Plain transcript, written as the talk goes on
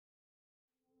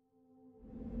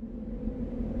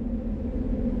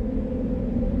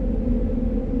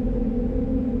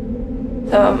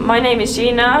My name is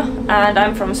Gina and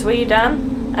I'm from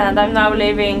Sweden, and I'm now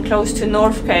living close to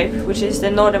North Cape, which is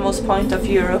the northernmost point of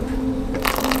Europe.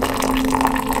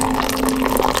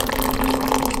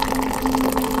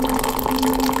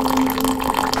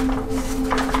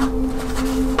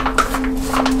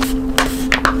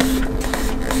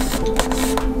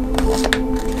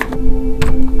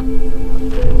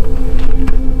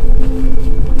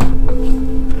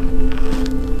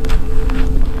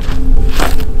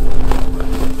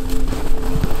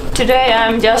 Today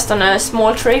I'm just on a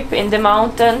small trip in the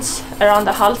mountains around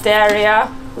the Halti area,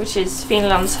 which is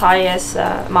Finland's highest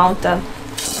mountain.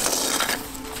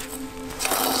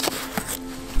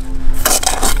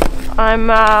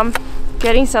 I'm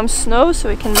getting some snow so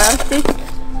we can melt it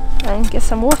and get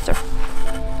some water.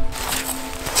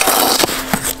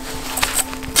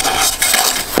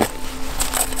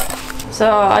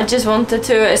 So I just wanted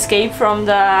to escape from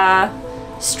the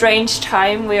strange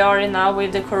time we are in now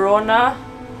with the corona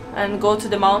and go to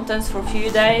the mountains for a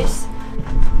few days.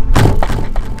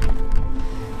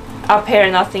 Up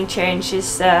here nothing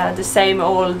changes, the same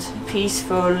old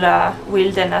peaceful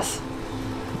wilderness.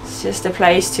 It's just a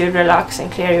place to relax and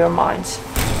clear your minds.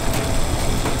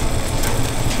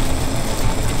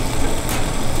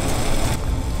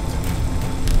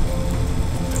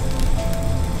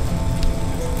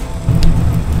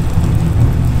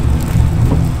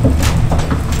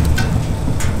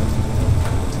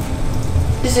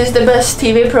 This is the best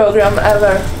TV program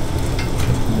ever.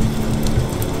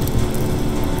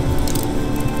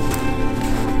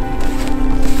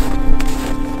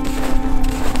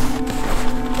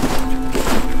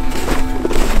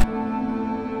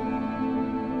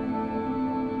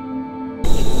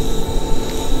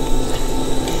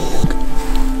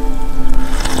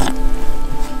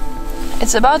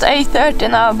 It's about 8:30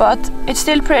 now, but it's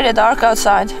still pretty dark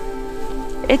outside.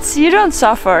 You don't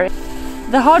suffer.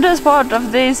 The hardest part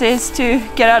of this is to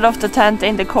get out of the tent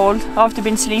in the cold after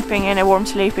being sleeping in a warm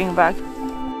sleeping bag.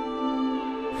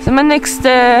 So my next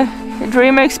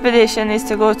dream expedition is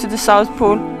to go to the South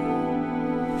Pole.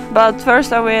 But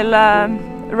first I will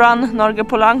run Norge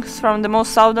Polangs from the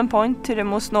most southern point to the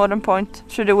most northern point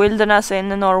through the wilderness in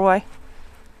Norway.